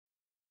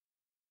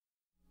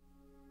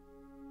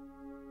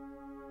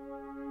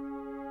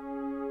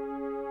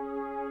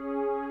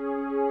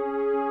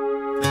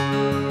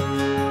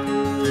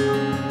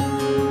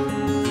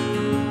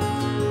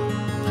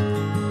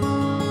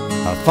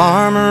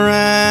farmer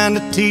and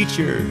a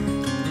teacher,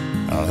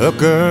 a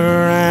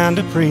hooker and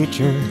a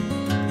preacher,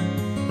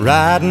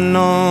 riding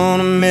on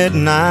a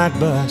midnight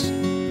bus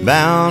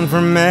bound for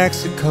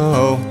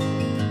Mexico.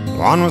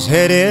 One was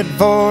headed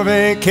for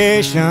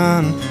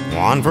vacation,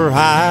 one for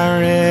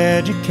higher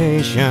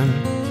education,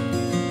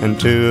 and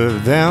two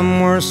of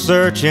them were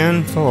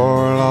searching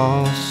for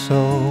lost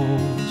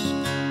souls.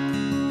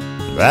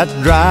 That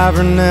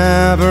driver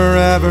never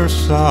ever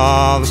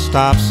saw the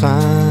stop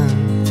sign,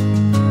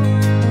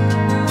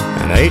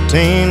 and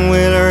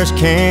 18-wheelers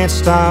can't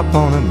stop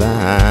on a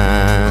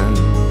dime.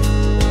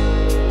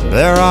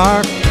 There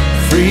are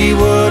 3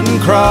 wooden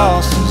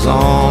crosses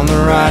on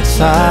the right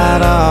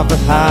side of the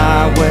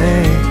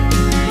highway.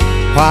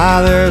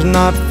 Why there's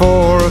not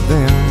 4 of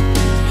them,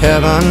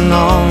 heaven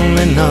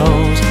only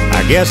knows.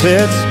 I guess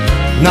it's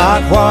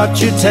not what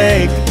you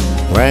take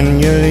when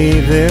you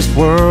leave this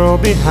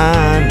world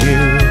behind you.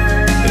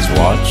 It's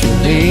what you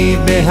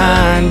leave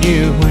behind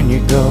you when you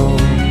go.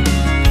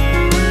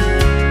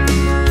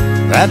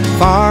 That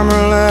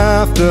farmer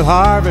left to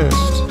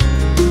harvest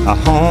a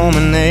home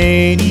and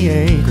 80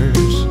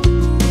 acres,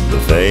 the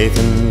faith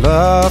and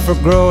love for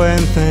growing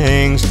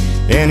things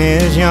in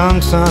his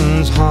young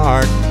son's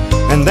heart.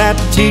 And that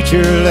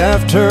teacher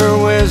left her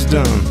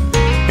wisdom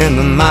in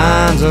the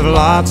minds of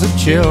lots of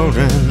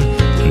children,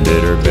 and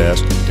did her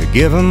best to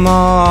give them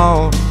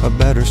all a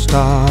better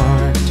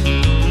start.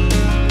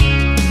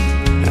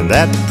 And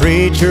that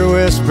preacher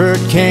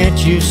whispered,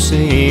 "Can't you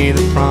see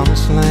the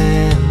promised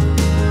land?"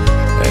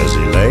 as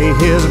he lay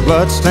his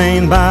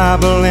blood-stained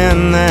Bible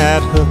in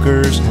that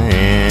hooker's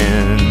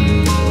hand.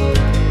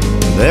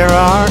 There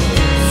are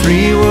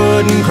 3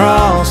 wooden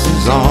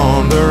crosses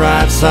on the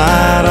right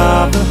side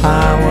of the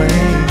highway.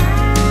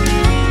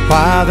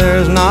 Why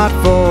there's not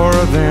 4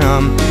 of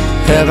them,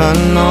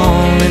 heaven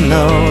only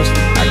knows.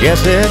 I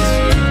guess it's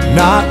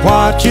not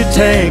what you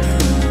take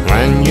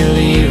when you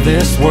leave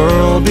this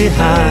world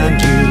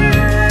behind you.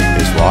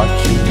 It's what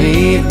you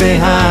leave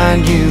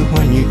behind you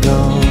when you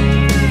go.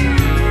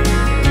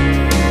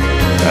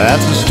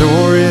 That's the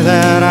story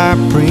that our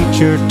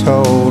preacher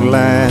told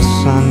last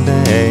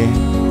Sunday,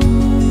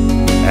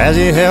 as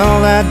he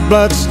held that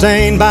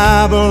blood-stained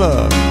Bible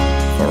up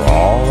for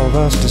all of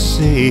us to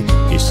see.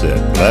 He said,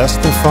 "Bless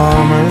the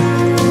farmer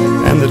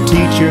and the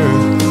teacher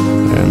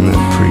and the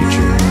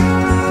preacher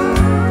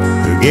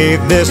who gave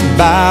this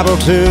Bible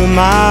to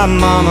my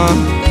mama,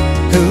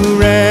 who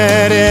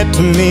read it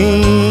to me."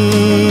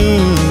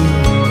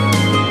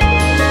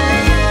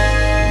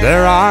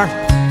 There are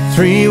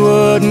 3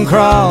 wooden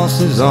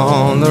crosses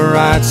on the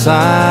right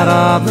side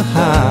of the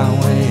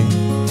highway.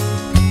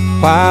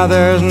 Why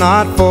there's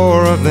not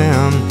 4 of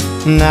them,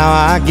 now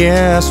I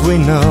guess we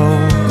know.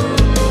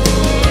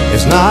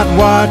 It's not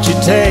what you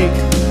take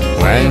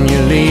when you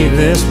leave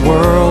this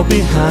world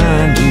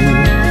behind you.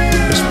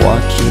 It's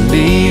what you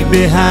leave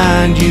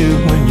behind you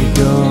when you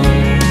go.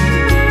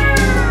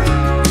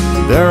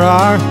 There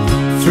are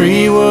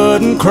 3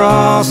 wooden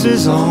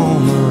crosses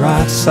on the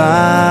right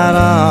side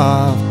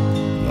of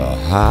the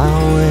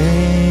highway.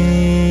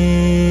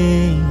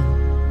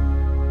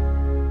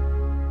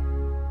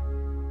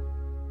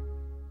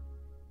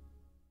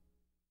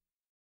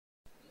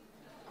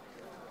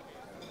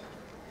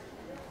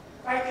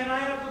 All right, can I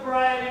have the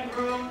bride and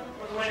groom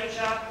for the wedding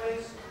shot,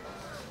 please?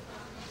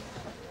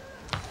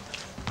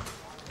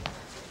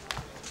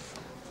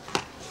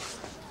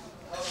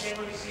 Okay,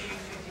 let me see you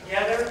two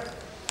together.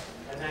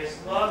 A nice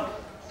look.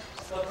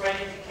 Look right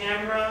into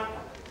camera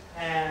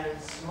and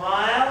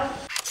smile.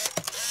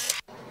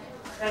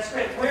 That's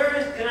great.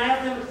 Can I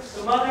have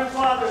the mother and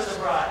father of the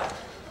bride?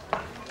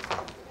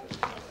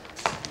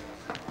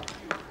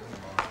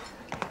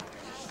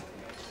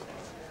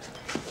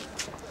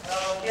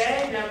 Okay,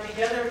 now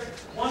together,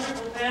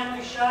 wonderful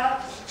family shot,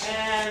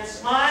 and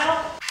smile.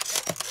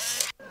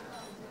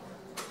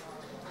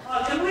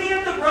 Can we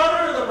have the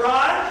brother of the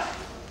bride?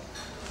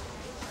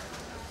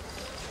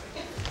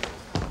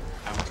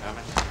 I'm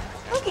coming.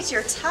 Look at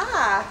your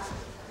tie.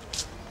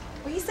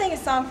 Will you sing a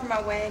song for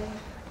my wedding?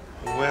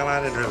 Well, I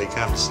didn't really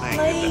come to sing.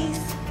 Please.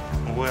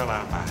 Well,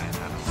 I might.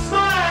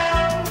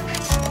 Smile!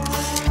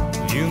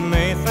 You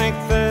may think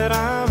that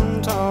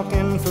I'm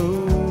talking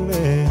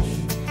foolish.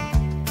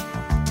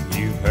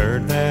 You've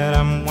heard that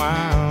I'm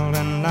wild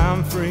and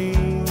I'm free.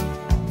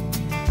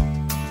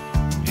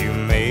 You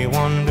may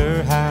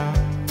wonder how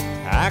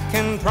I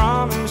can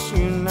promise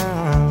you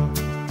now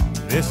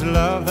this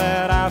love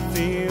that I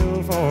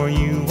feel for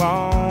you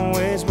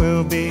always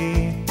will be.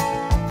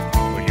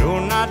 Well,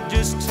 you're not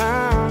just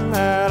time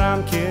that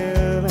I'm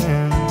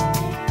killing.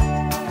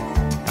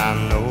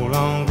 I'm no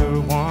longer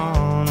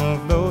one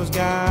of those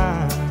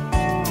guys.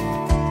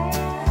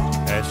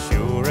 As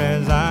sure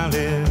as I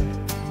live,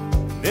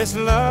 this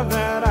love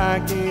that I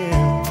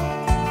give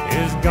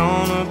is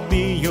gonna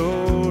be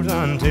yours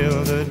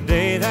until the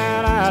day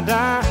that I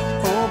die.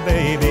 Oh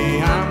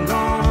baby, I'm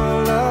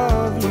gonna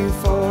love you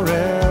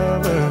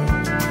forever,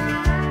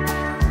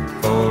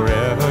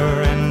 forever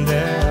and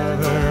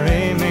ever,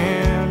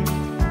 amen.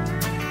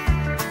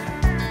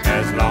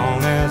 As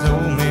long as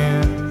old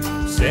men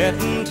sit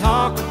and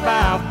talk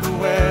about the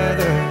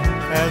weather,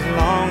 as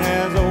long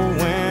as old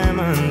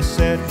women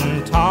sit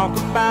and talk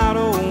about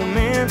old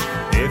men.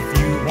 If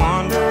you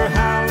wonder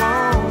how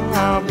long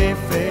I'll be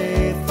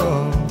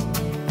faithful,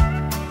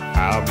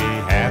 I'll be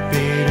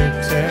happy to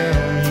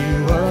tell you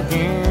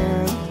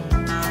again.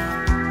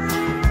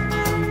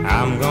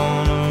 I'm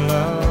gonna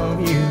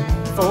love you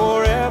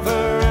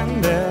forever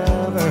and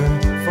ever,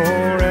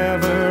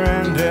 forever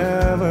and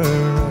ever,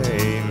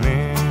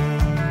 amen.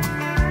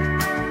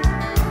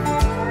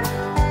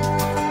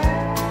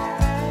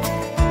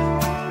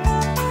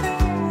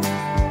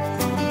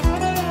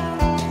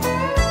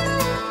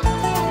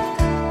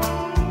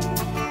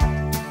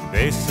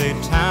 They say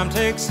time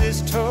takes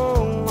its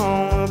toll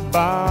on the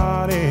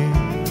body,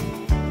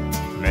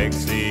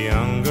 makes the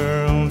young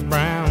girl's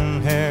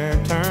brown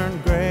hair turn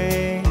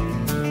gray.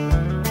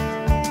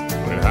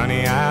 But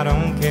honey, I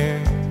don't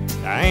care,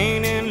 I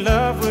ain't in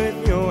love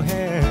with your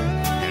hair.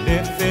 And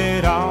if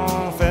it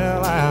all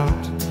fell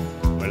out,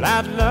 well,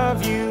 I'd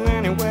love you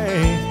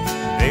anyway.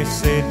 They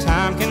say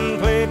time can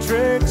play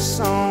tricks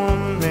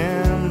on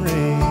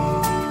memory,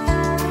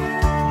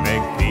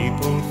 make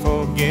people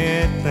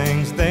forget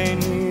things they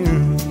knew.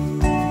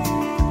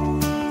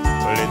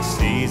 Well, it's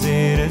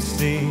easy to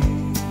see,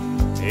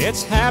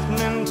 it's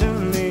happening to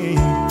me.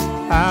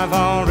 I've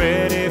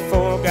already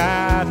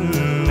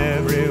forgotten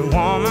every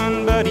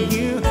woman but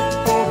you.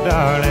 Oh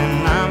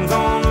darling, I'm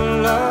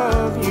gonna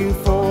love you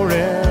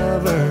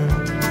forever,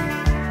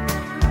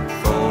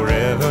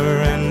 forever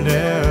and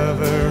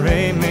ever,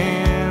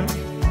 amen.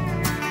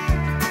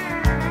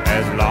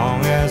 As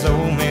long as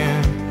old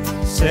men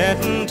sit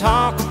and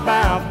talk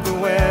about the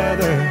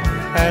weather,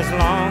 as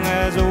long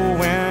as old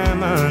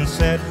women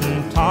sit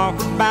and talk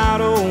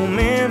about old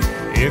men.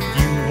 If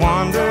you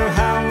wonder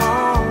how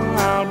long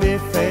I'll be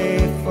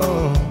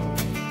faithful,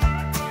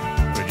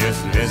 but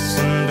just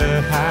listen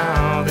to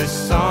how this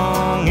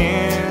song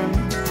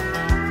ends.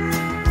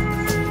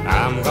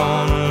 I'm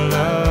gonna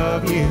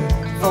love you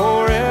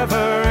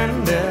forever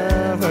and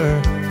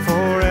ever,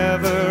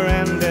 forever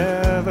and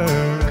ever,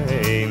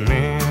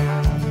 amen.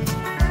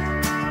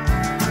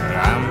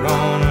 I'm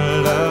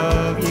gonna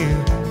love you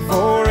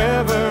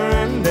forever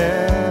and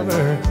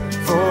ever,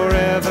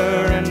 forever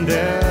and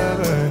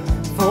ever,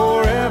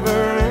 forever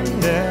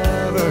and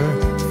ever,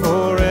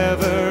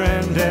 forever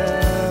and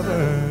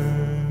ever,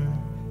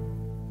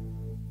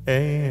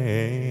 amen.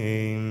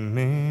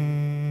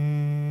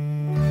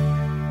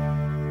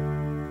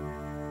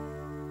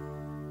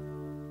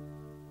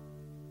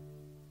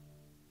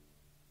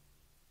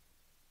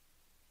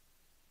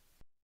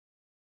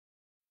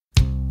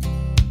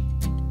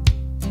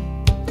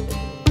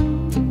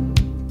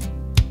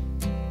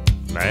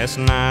 Last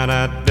night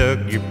I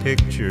dug your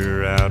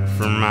picture out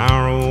from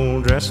our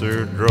old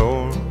dresser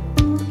drawer.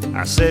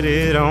 I set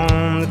it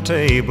on the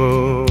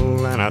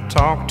table and I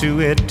talked to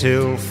it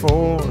till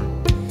 4.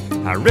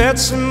 I read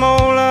some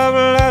more love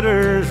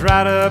letters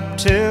right up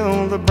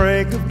till the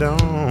break of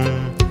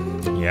dawn.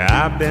 Yeah,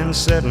 I've been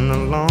sitting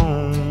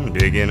alone,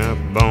 digging up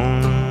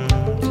bones.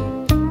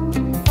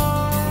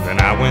 Then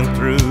I went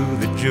through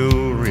the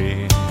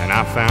jewelry and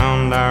I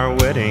found our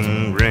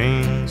wedding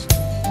rings.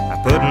 I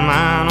put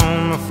mine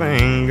on my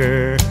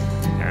finger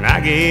and I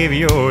gave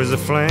yours a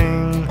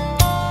fling.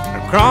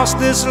 Across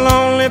this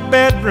lonely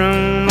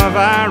bedroom of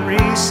our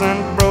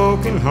recent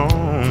broken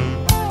home,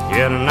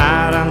 yeah,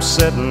 tonight I'm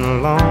sitting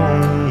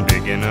alone,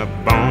 digging up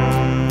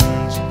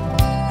bones.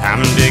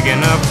 I'm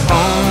digging up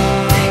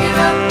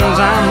bones,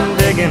 I'm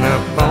digging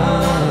up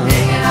bones,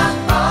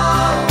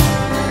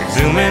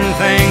 exhuming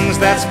things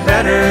that's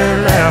better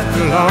left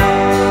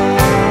alone.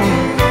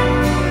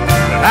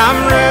 But I'm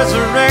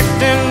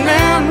resurrecting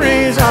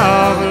memories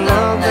of a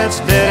love that's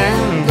dead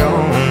and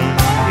gone.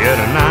 Yeah,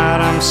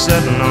 tonight I'm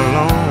sitting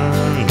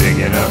alone,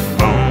 digging up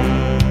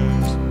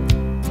bones.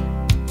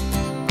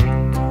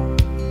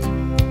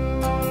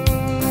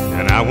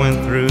 And I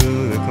went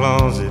through the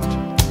closet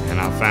and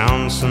I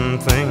found some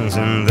things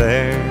in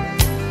there,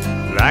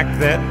 like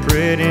that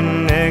pretty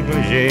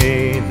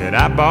negligee that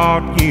I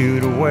bought you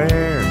to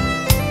wear.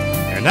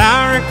 And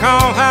I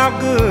recall how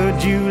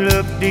good you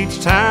looked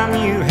each time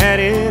you had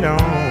it on.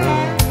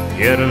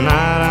 Yeah,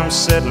 tonight I'm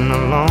sitting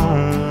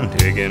alone,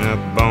 digging up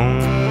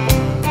bones.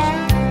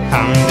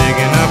 I'm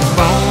digging up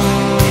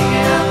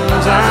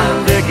bones,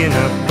 I'm digging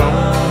up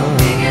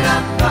bones,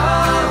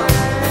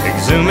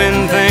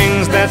 exhuming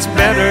things that's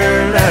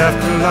better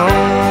left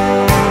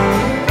alone.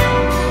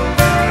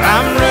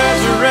 I'm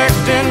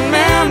resurrecting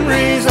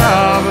memories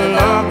of a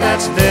love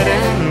that's dead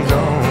and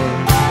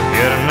gone.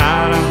 Yeah,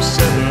 tonight I'm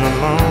sitting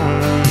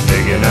alone,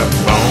 digging up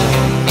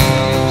bones.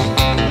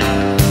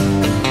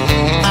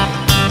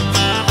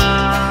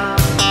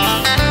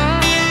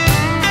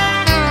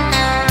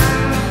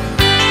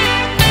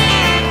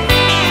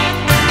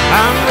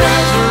 I'm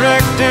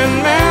resurrecting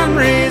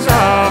memories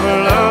of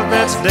a love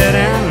that's dead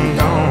and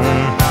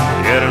gone.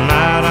 Yeah,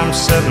 tonight I'm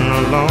sitting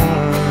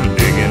alone,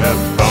 digging up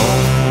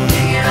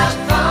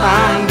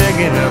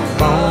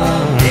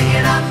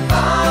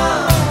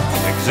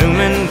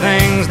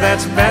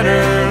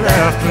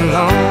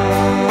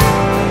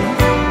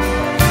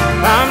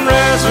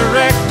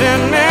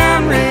resurrecting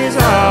memories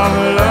of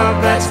a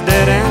love that's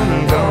dead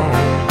and gone.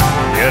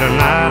 Yet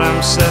tonight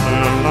I'm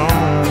sitting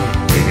alone,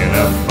 digging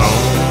up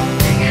bones.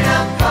 Digging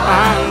up bones.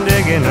 I'm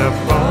digging up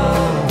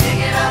bones,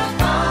 Digging up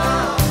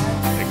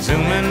bones.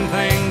 exhuming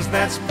things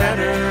that's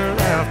better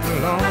left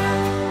alone.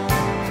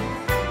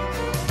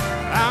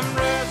 I'm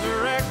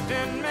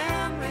resurrecting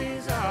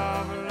memories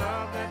of a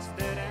love that's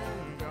dead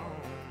and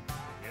gone.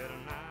 Yet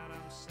tonight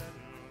I'm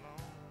sitting alone,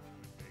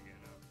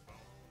 digging up bones.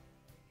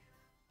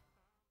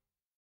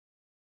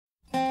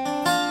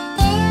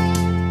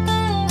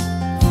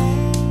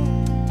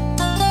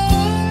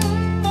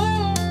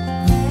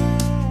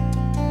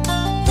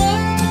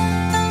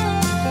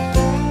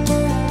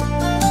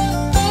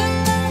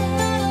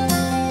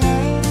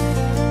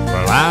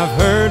 Well, I've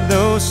heard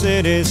those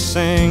city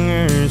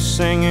singers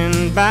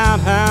singing about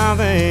how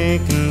they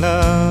can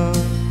love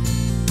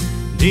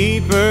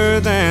deeper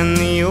than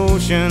the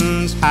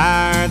oceans,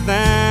 higher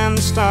than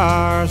the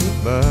stars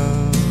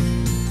above.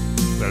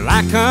 Well,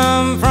 I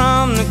come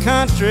from the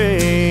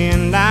country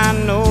and I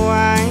know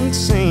I ain't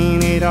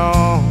seen it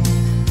all,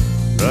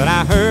 but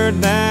I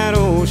heard that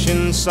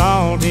ocean's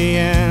salty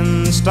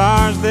and the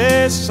stars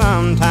they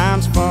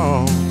sometimes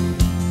fall.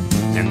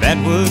 And that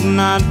would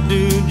not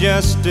do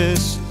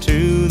justice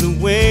to the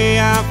way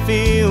I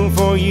feel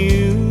for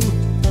you.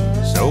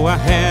 So I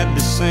had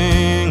to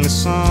sing a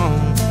song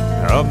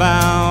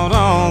about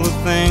all the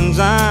things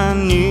I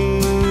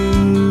knew.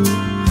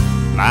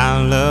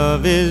 My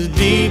love is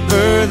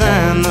deeper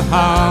than the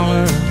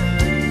holler,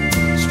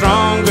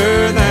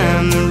 stronger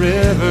than the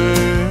river,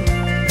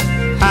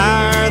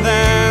 higher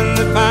than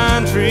the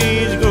pine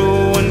trees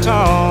growing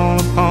tall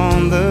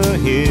upon the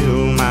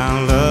hill.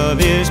 My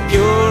love is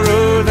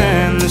purer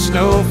than the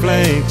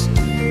snowflakes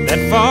that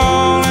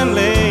fall in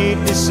late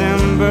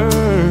December,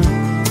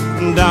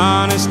 and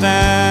honest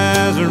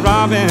as a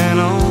robin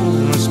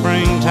on a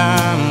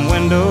springtime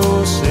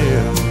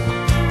windowsill,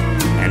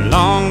 and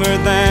longer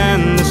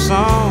than the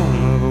song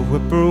of a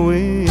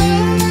whippoorwill.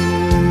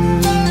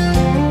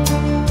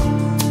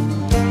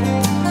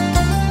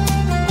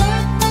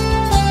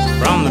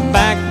 From the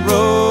back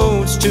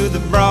roads to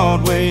the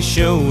Broadway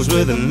shows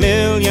with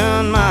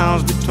 1,000,000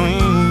 miles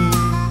between,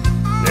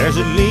 there's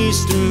at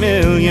least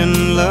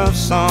 1,000,000 love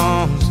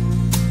songs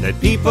that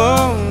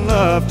people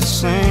love to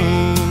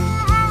sing.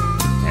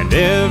 And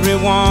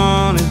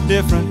everyone is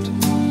different,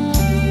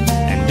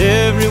 and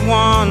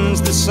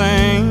everyone's the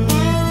same.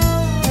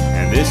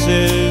 And this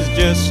is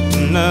just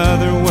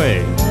another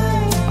way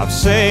of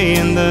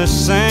saying the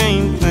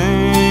same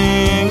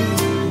thing.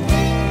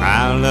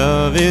 My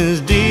love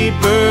is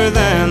deeper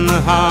than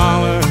the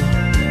holler,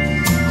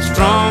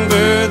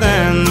 stronger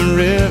than the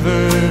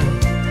river,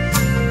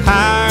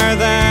 higher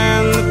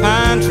than the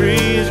pine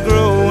trees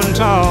growing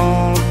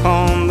tall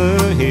upon the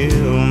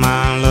hill.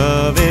 My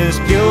love is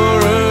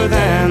purer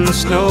than the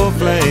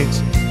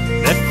snowflakes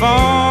that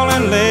fall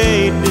in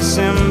late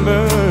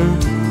December,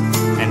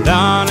 and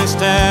honest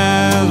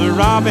as a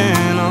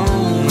robin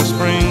on a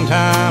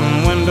springtime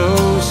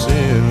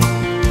windowsill,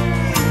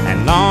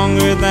 and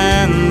longer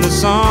than the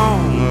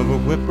song of a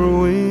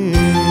whippoorwill.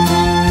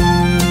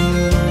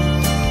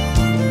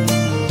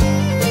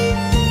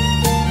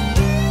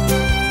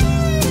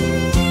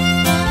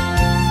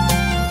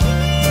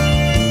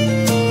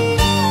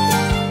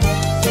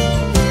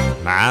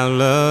 My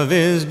love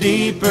is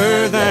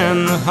deeper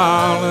than the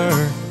holler,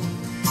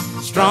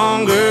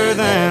 stronger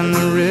than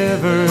the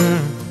river,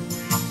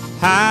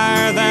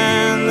 higher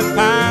than the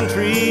pine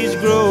trees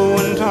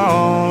growing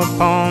tall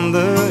upon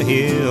the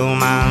hill.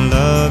 My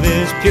love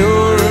is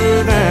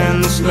purer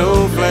than the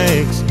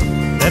snowflakes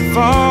that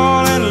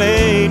fall in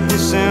late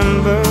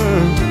December,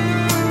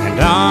 and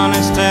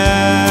honest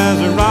as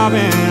a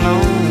robin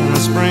on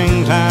a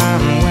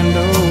springtime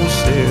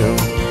windowsill,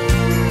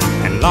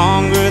 and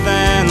longer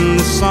than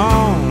the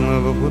song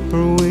of a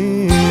whippoorwill.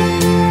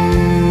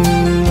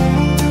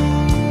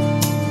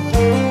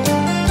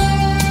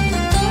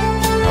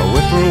 A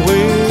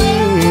whippoorwill.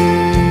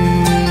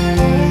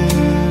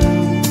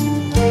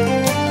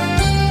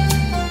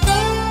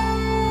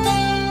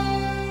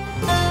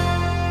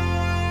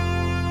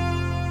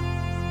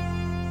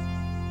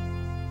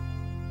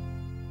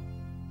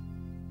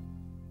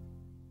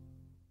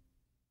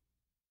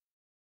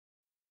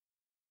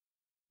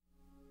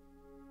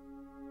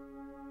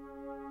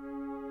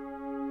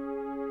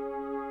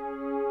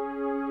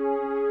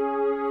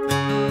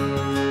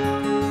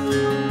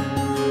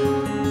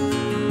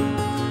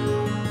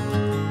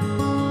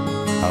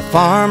 A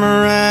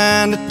farmer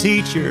and a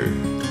teacher,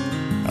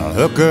 a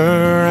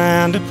hooker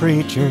and a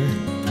preacher,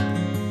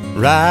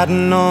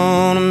 riding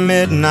on a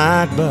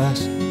midnight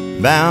bus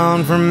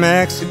bound for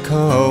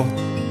Mexico.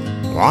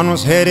 One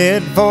was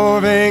headed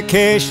for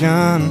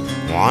vacation,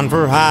 one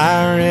for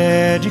higher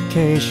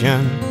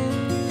education,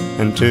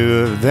 and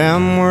two of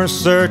them were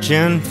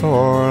searching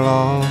for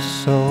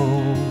lost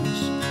souls.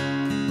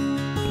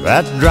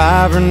 That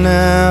driver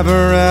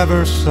never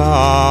ever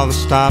saw the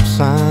stop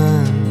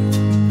sign,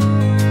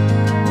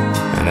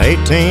 and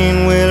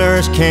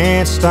 18-wheelers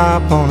can't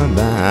stop on a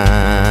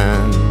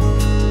dime.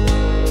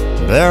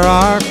 There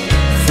are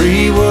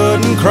 3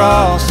 wooden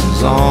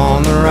crosses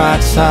on the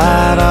right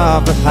side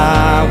of the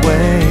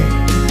highway.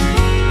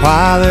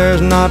 Why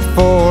there's not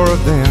 4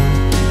 of them,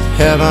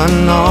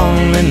 heaven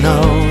only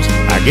knows.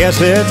 I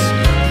guess it's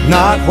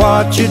not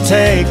what you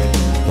take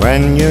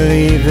when you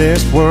leave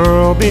this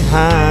world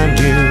behind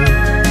you.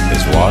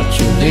 It's what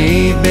you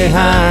leave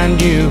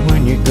behind you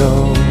when you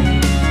go.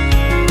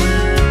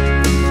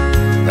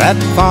 That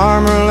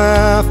farmer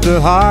left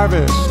to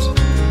harvest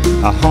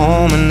a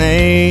home and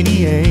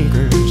 80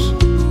 acres,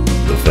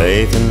 the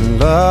faith and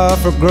love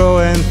for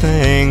growing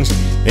things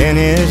in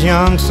his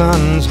young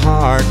son's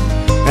heart.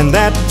 And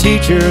that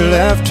teacher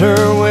left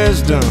her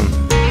wisdom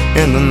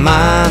in the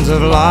minds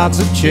of lots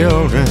of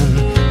children,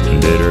 and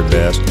did her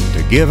best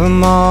to give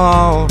them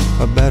all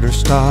a better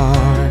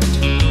start.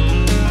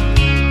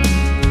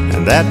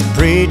 And that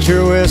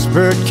preacher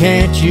whispered,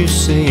 "Can't you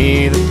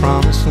see the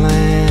promised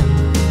land?"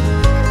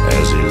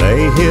 as he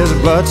lay his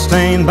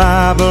blood-stained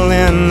Bible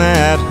in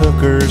that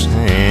hooker's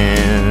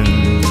hand.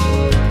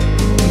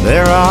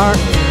 There are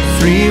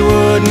 3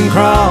 wooden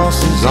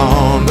crosses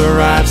on the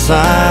right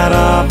side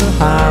of the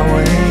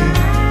highway.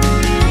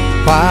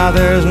 Why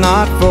there's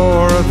not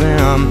 4 of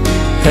them,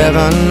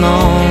 heaven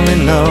only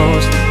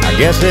knows. I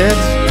guess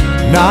it's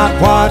not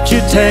what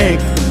you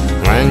take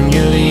when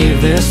you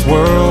leave this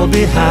world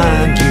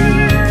behind you.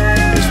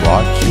 It's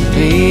what you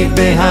leave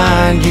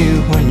behind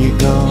you when you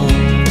go.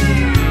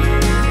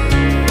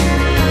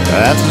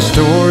 That's the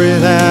story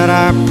that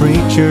our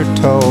preacher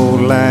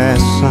told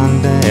last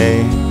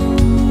Sunday,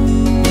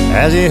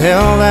 as he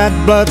held that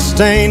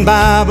blood-stained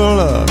Bible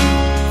up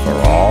for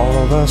all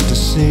of us to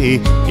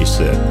see. He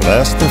said,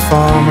 "Bless the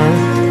farmer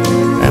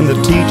and the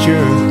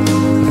teacher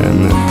and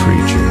the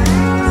preacher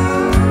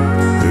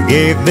who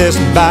gave this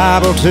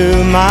Bible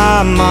to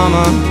my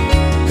mama,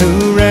 who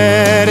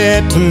read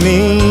it to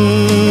me."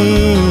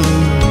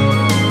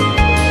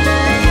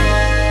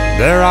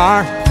 There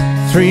are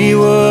 3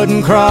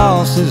 wooden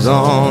crosses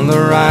on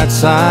the right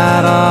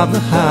side of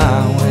the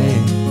highway.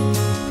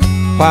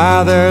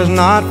 Why there's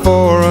not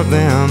 4 of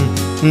them,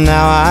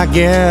 now I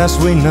guess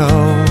we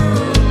know.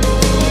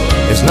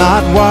 It's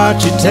not what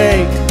you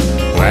take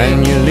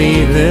when you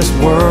leave this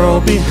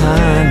world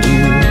behind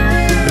you.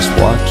 It's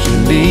what you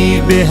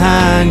leave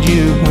behind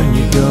you when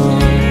you go.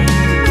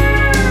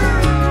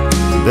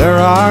 There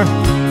are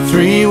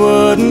 3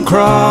 wooden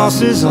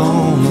crosses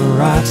on the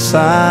right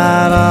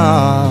side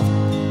of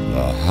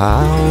the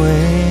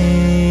highway.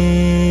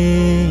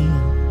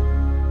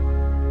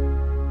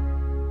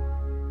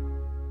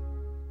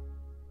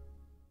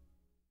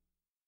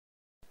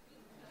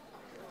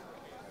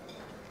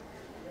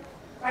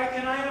 All right,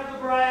 can I have the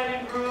bride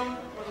and groom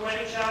for the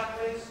wedding shot,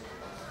 please?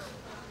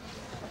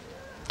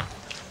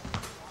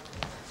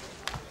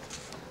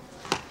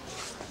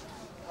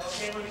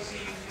 Okay, let me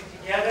see you 2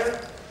 together.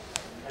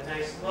 A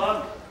nice look.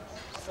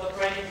 Look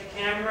right into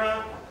camera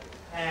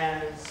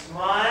and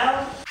smile.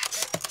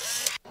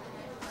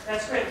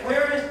 That's great.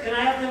 Can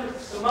I have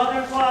the mother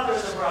and father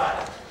of the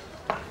bride?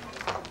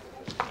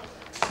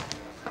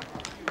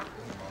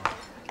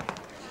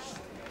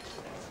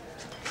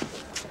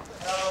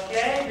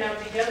 Okay, now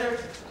together,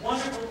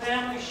 wonderful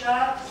family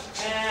shot,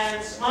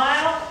 and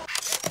smile.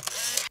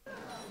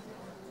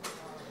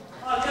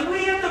 Can we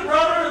have the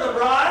brother of the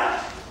bride?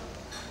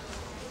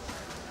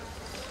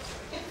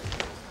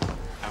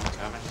 I'm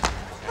coming.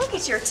 Look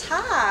at your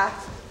tie.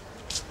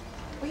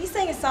 Will you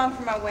sing a song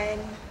for my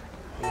wedding?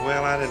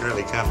 Well, I didn't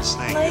really come to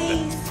sing.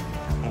 Please.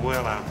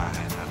 Well, I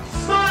might.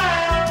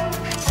 Smile!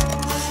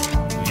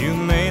 You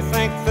may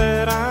think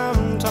that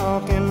I'm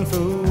talking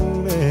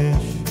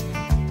foolish.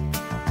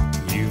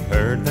 You've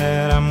heard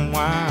that I'm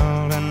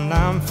wild and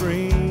I'm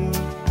free.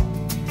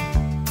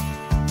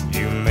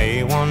 You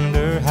may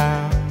wonder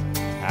how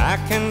I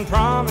can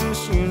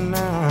promise you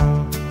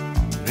now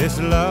this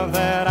love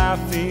that I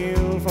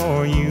feel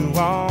for you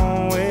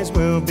always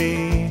will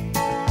be.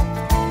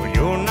 Well,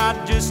 you're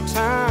not just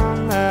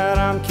time that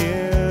I'm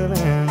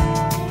killing.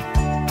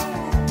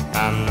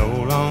 I'm no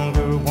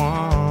longer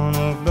one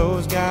of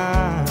those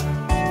guys.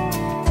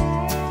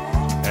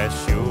 As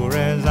sure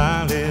as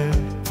I live,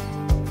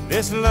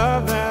 this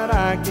love that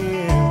I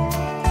give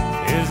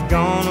is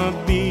gonna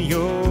be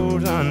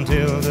yours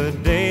until the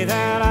day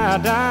that I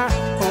die.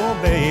 Oh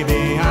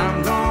baby,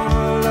 I'm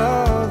gonna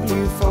love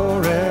you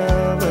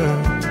forever,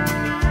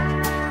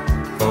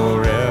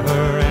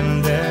 forever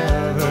and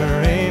ever,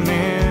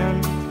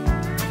 amen.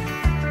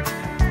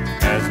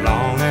 As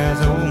long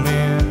as old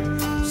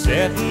men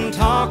sit and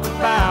talk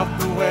about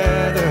the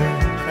weather,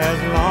 as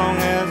long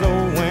as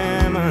old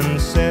women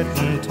sit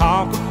and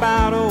talk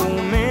about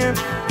old men.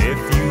 If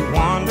you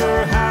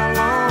wonder how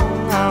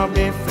long I'll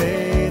be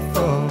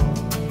faithful,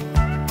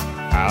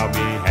 I'll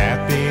be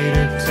happy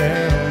to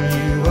tell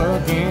you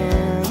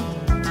again.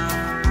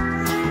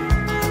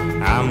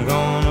 I'm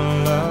gonna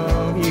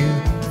love you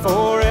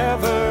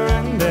forever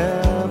and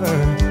ever,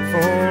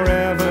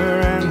 forever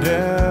and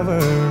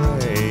ever,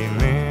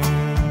 amen.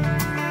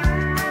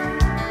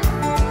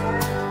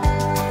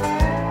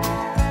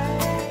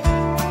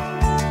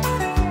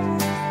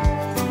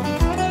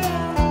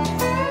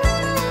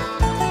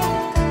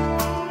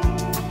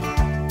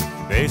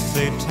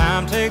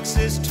 time takes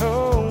its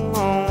toll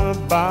on the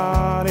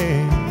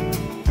body,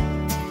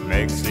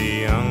 makes the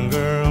young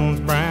girl's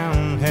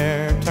brown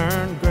hair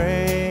turn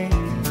gray.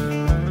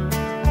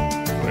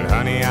 Well,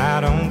 honey,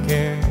 I don't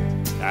care,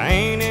 I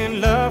ain't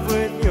in love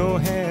with your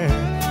hair.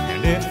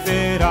 And if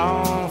it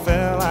all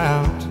fell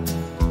out,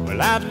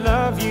 well, I'd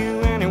love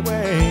you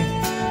anyway.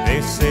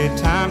 They say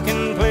time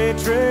can play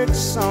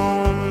tricks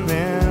on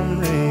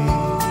memory,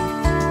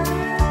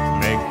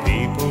 make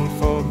people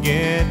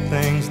forget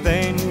things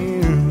they knew.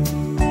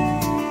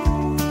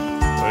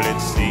 Well,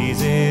 it's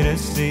easy to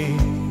see,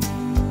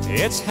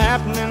 it's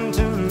happening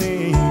to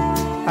me.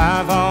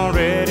 I've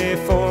already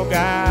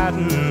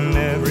forgotten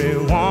every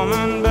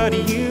woman but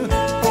you.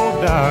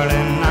 Oh,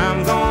 darling,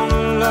 I'm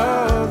gonna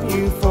love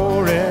you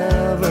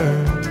forever,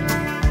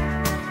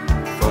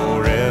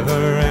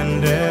 forever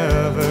and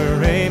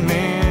ever,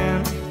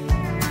 amen.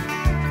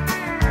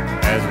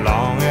 As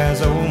long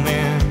as old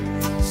men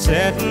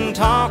sit and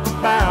talk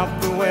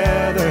about the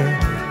weather,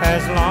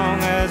 as long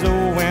as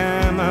old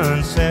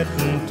women sit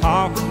and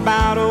talk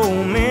about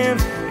old men.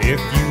 If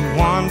you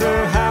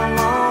wonder how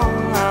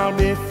long I'll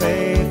be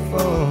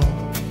faithful,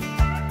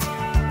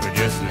 but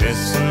just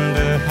listen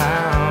to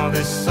how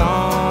this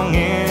song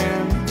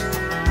ends.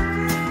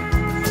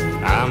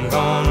 I'm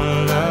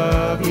gonna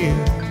love you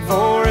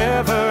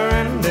forever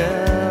and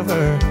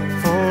ever,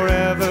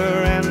 forever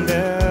and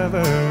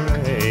ever,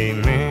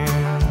 amen.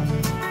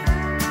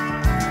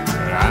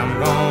 I'm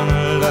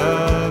gonna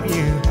love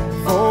you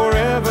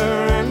forever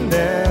and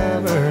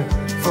ever,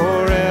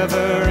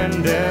 forever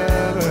and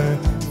ever,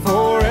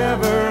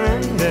 forever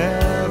and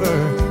ever,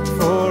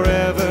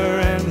 forever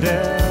and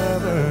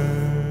ever,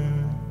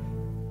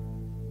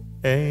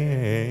 amen.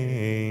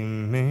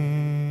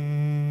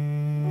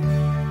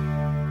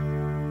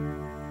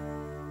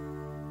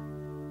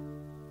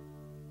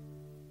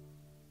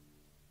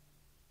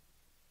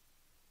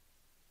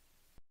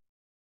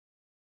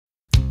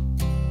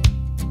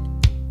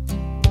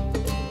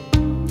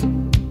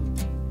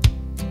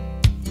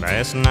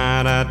 Last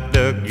night I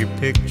dug your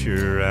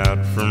picture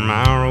out from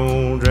our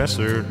old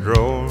dresser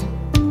drawer.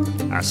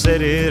 I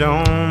set it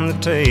on the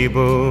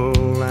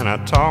table and I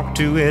talked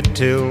to it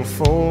till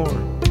 4.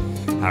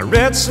 I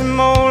read some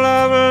old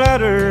love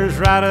letters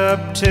right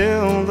up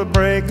till the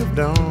break of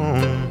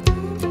dawn.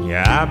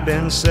 Yeah, I've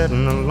been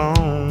sitting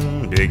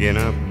alone, digging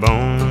up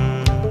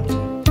bones.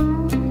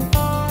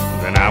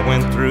 Then I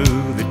went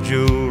through the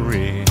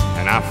jewelry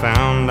and I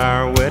found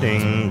our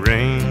wedding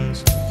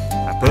rings.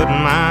 I put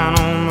mine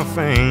on my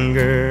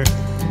finger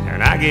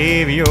and I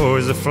gave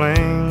yours a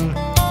fling.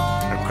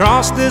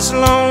 Across this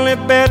lonely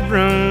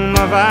bedroom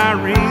of our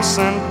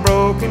recent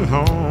broken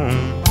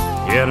home,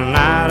 yeah,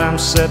 tonight I'm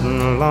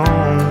sitting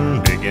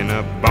alone, digging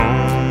up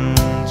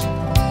bones.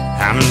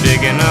 I'm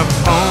digging up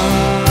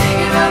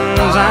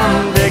bones,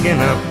 I'm digging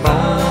up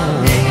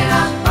bones,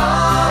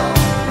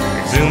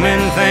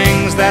 exhuming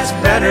things that's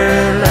better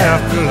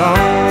left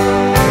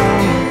alone.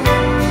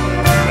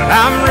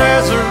 I'm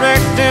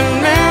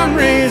resurrecting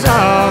memories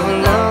of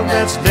a love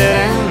that's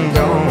dead and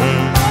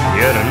gone.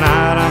 Yeah,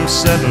 tonight I'm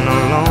sitting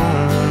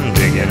alone,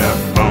 digging up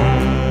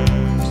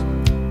bones.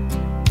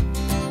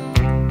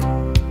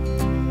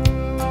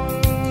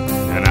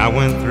 And I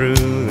went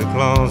through the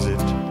closet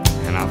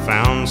and I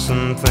found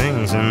some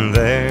things in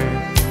there,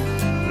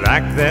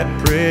 like that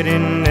pretty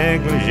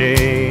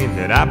negligee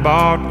that I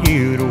bought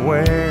you to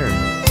wear.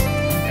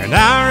 And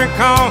I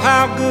recall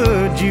how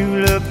good you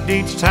looked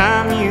each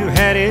time you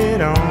had it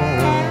on.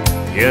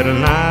 Yeah,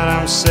 tonight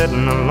I'm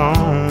sitting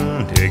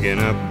alone, digging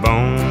up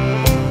bones.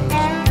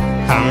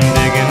 I'm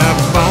digging up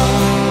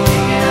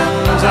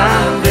bones,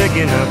 I'm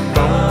digging up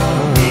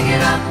bones,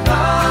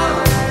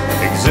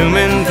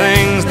 exhuming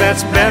things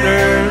that's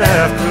better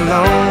left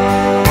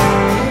alone.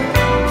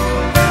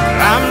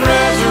 I'm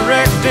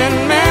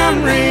resurrecting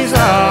memories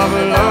of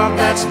a love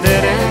that's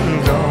dead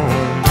and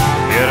gone.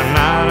 Yeah,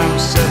 tonight I'm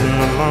sitting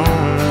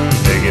alone,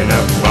 digging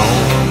up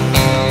bones.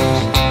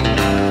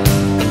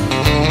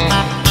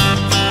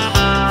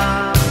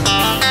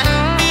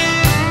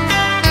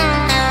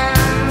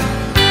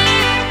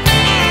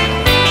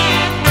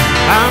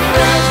 I'm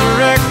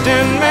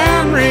resurrecting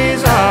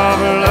memories of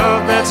a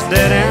love that's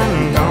dead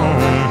and gone.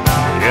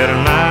 Yeah,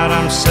 tonight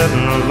I'm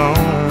sitting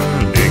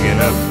alone, digging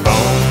up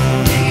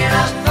bones.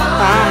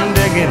 I'm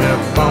digging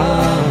up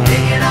bones,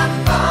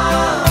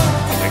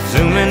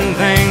 exhuming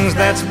things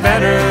that's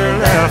better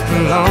left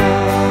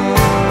alone.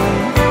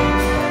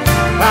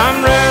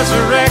 I'm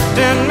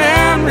resurrecting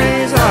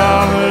memories of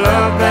a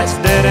love that's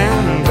dead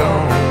and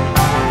gone.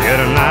 Yeah,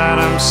 tonight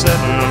I'm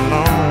sitting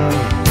alone,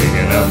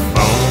 digging up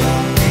bones.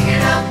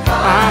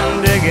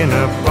 I'm digging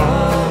up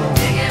bones,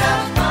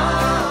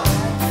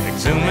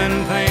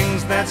 exhuming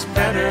things that's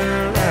better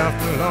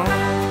left alone.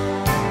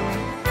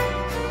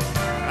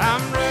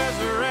 I'm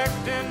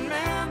resurrecting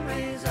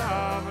memories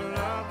of a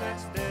love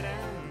that's dead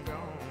and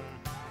gone.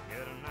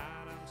 Yeah,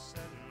 tonight I'm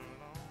sitting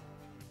alone,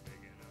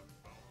 digging up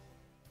bones.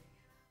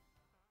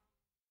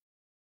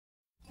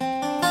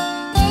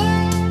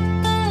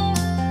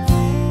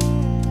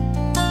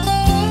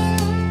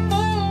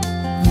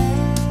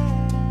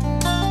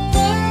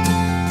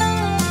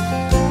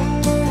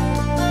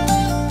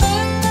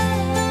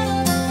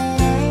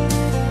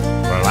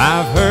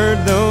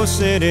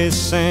 city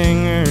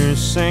singers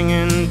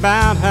singing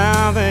about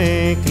how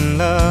they can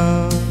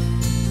love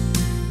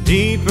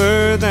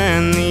deeper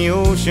than the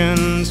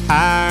oceans,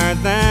 higher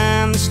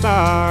than the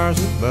stars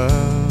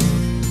above.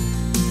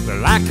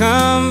 Well, I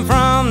come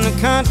from the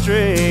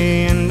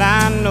country and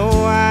I know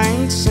I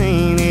ain't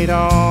seen it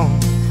all,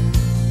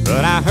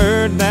 but I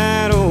heard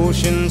that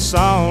ocean's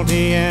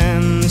salty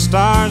and the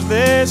stars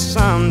they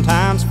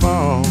sometimes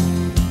fall,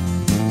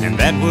 and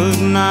that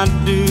would not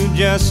do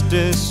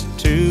justice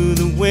to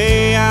the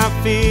way I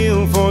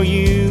feel for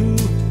you.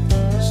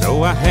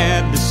 So I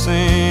had to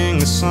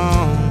sing a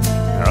song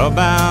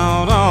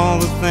about all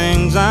the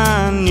things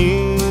I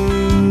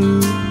knew.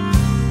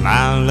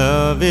 My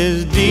love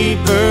is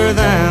deeper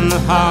than the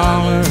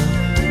holler,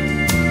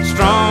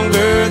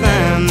 stronger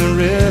than the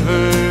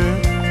river,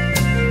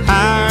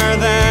 higher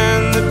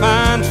than the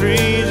pine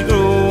trees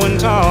growing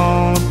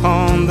tall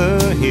upon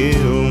the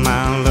hill.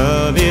 My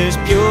love is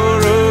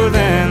purer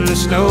than the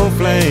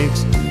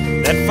snowflakes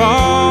that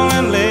fall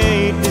in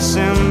late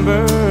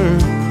December,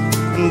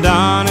 and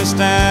honest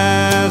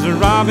as a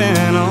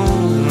robin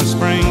on a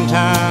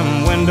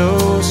springtime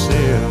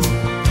windowsill,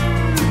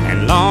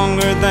 and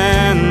longer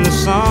than the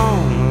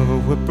song of a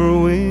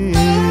whippoorwill.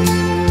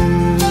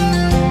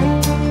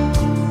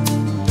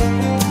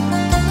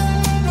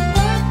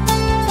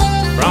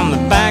 From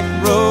the back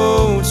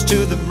roads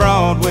to the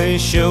Broadway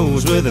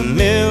shows with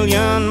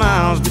 1,000,000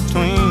 miles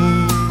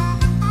between,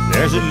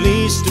 there's at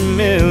least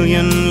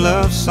 1,000,000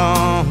 love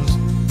songs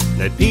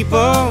that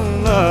people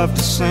love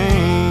to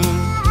sing.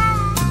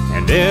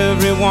 And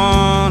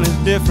everyone is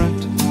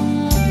different,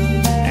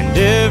 and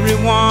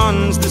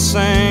everyone's the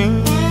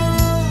same,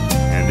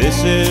 and this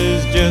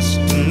is just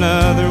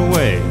another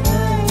way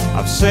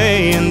of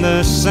saying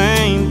the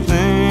same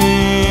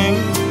thing.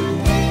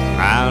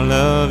 My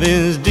love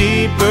is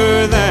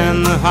deeper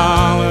than the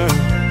holler,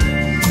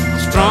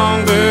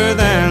 stronger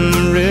than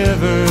the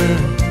river,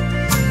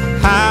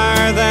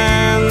 higher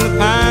than the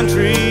pine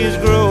trees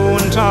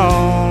growing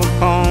tall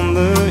upon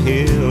the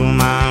hill.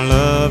 My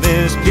love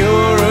is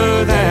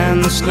purer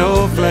than the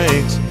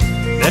snowflakes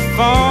that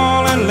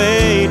fall in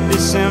late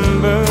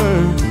December,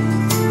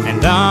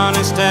 and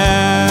honest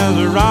as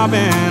a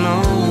robin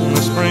on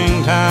a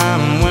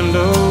springtime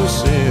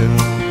windowsill,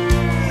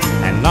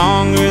 and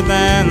longer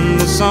than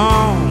the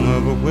song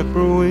of a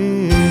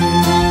whippoorwill.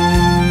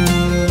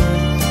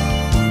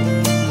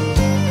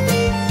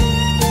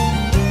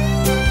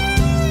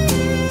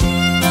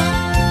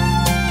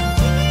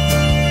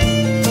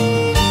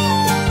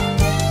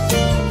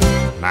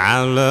 My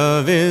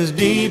love is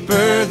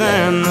deeper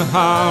than the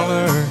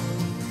holler,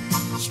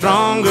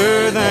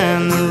 stronger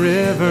than the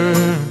river,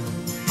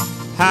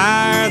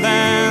 higher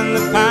than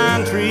the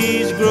pine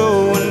trees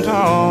growing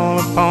tall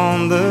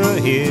upon the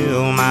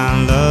hill. My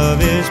love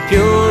is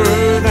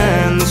purer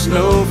than the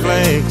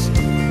snowflakes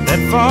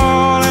that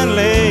fall in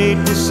late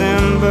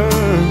December,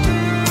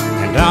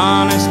 and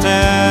honest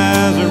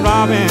as a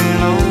robin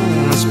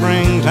on a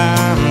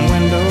springtime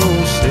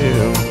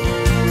windowsill,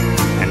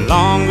 and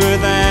longer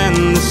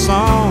than the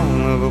song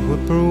of a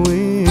whippoorwill.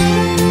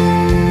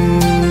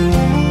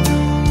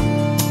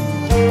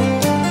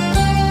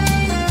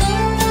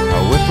 A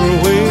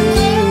whippoorwill.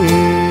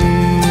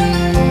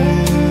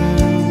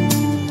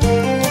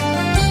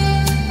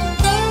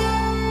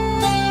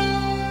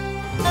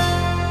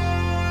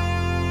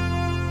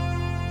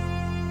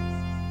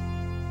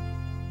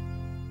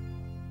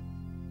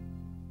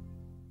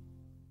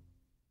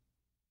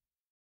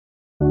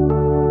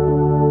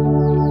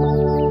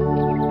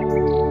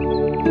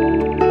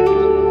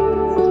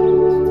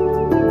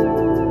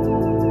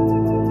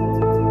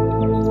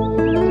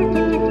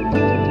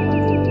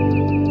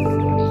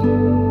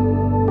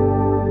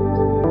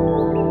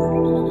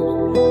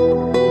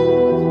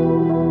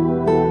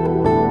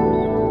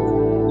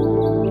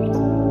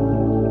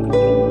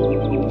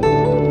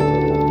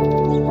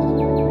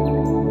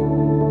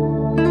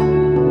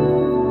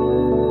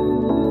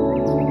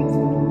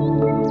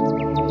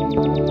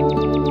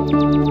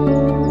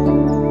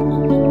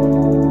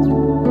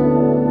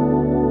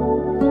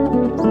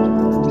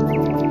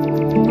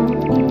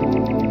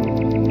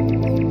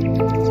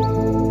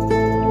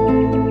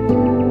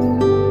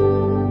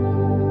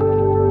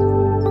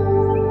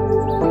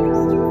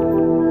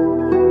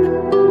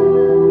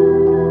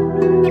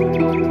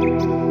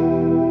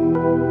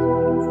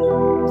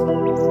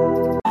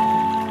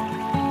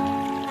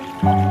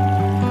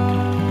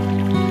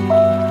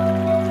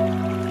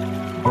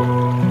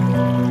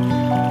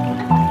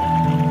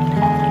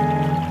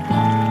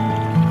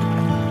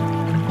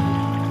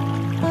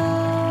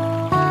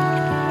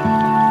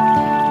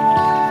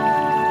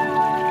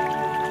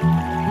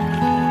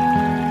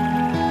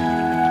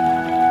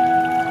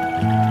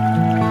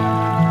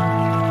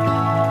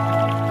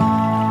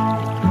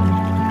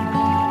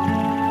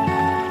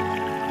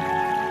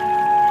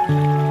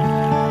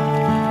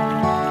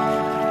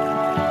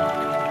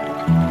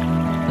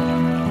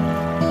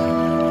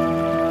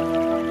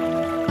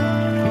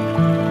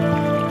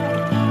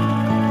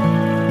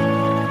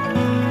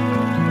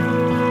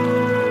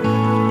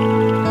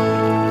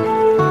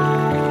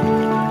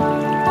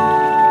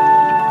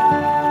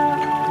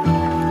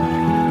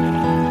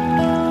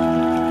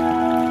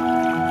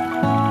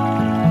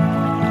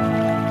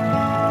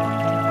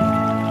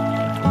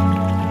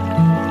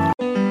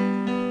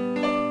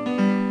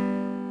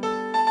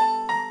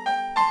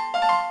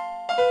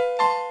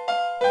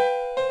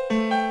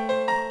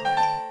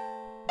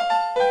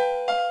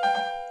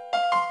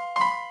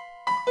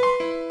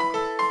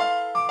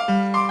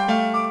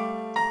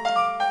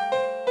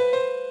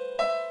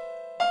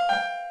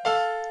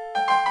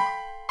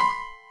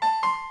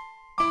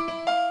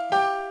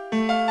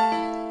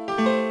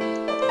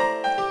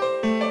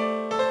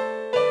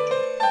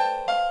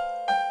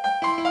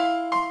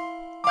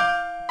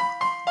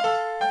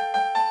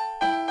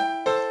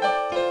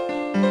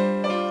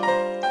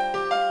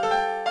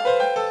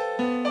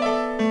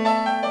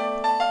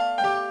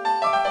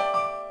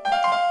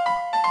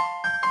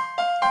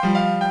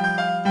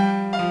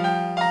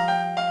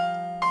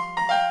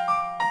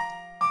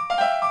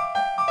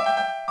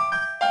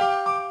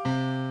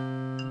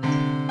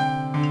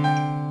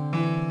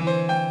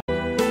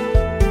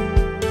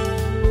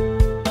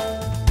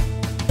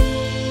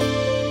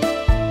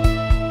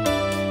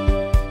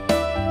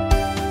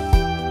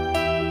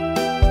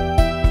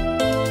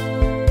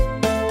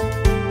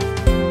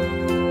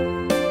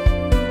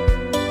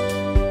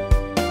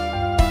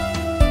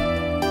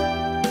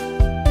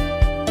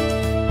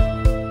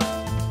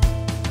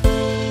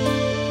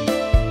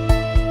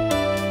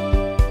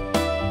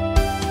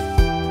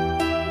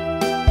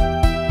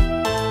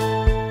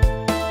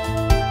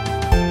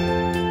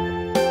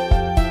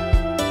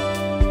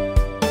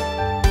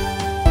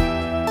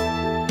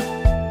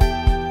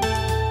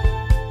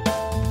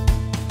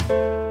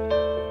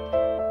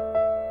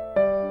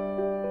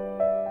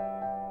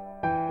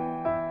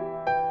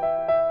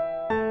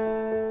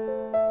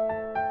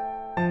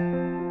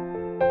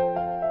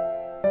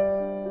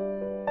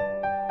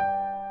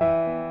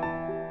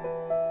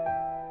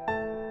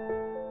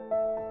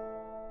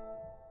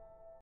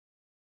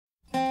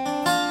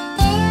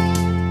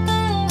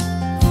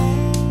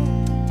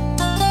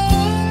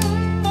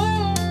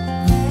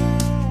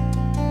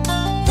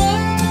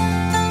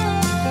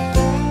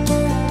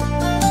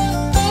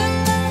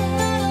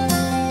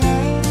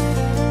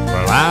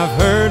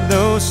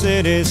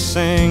 city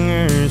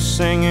singers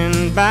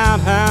singing about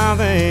how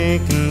they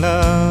can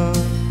love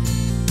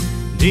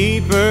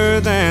deeper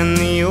than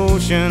the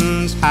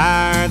oceans,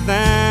 higher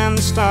than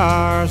the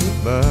stars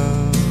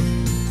above.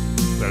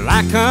 Well,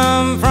 I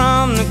come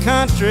from the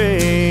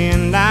country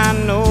and I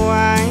know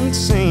I ain't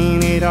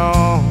seen it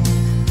all,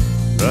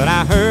 but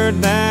I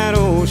heard that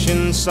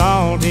ocean's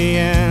salty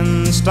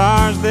and the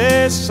stars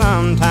they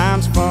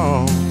sometimes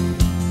fall,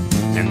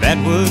 and that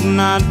would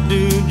not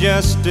do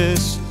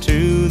justice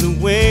to the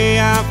way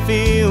I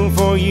feel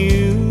for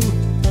you.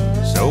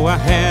 So I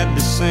had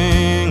to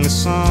sing a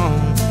song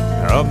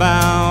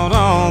about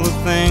all the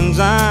things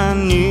I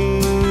knew.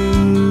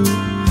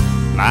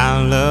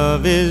 My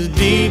love is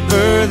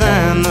deeper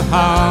than the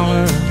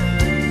holler,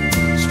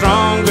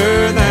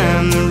 stronger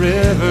than the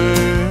river,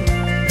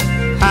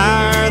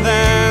 higher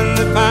than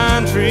the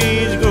pine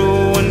trees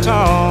growing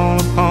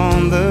tall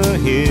upon the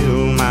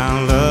hill.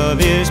 My love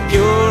is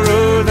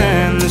purer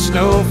than the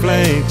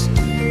snowflakes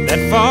that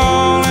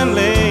fall in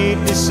late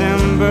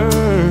December,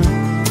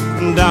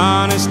 and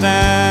honest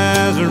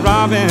as a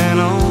robin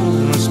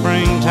on a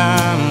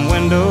springtime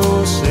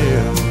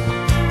windowsill,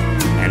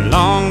 and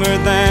longer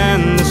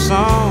than the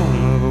song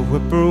of a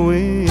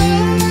whippoorwill.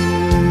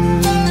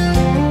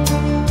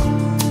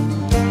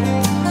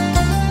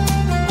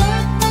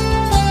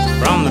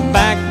 From the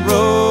back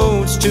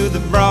roads to the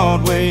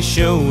Broadway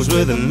shows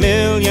with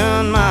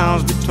 1,000,000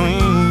 miles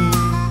between,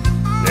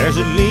 there's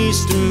at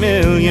least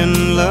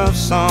 1,000,000 love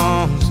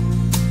songs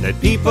that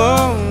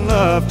people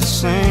love to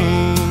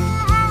sing.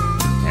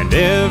 And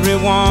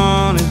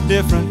everyone is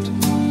different,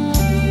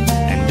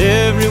 and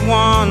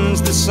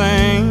everyone's the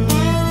same,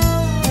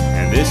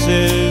 and this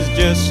is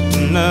just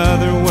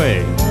another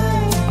way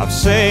of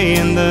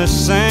saying the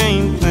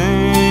same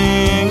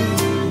thing.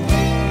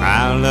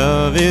 My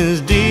love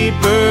is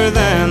deeper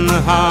than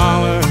the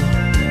holler,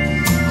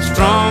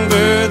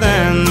 stronger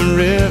than the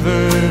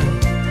river,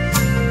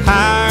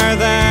 higher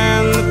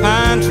than the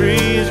pine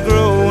trees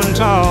growing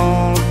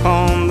tall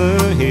upon the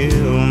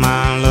hill.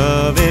 My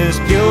love is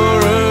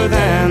purer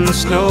than the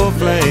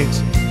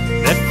snowflakes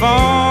that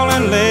fall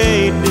in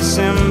late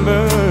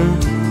December,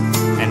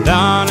 and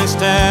honest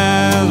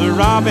as a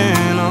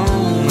robin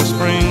on a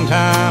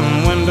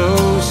springtime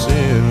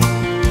windowsill,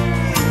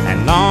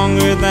 and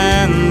longer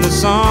than the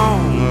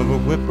song of a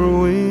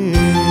whippoorwill.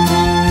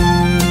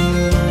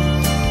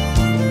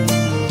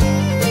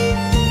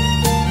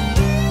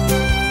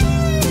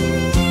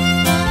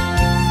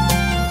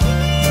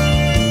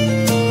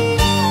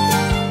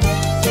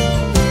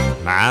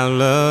 My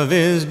love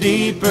is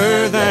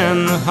deeper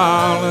than the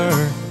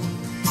holler,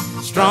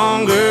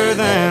 stronger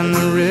than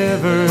the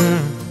river,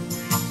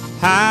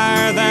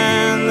 higher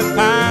than the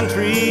pine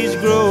trees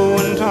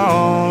growing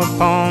tall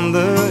upon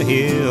the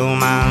hill.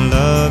 My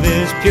love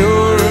is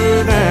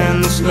purer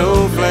than the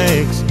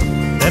snowflakes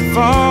that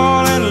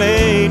fall in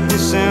late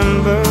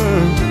December,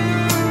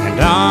 and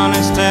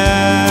honest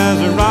as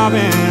a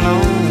robin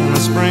on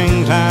a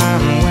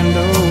springtime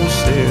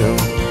windowsill,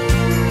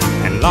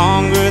 and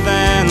longer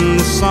than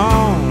the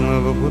song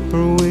of a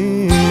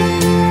whippoorwill.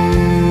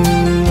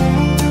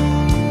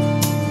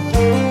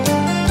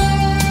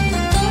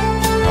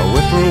 A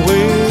whippoorwill.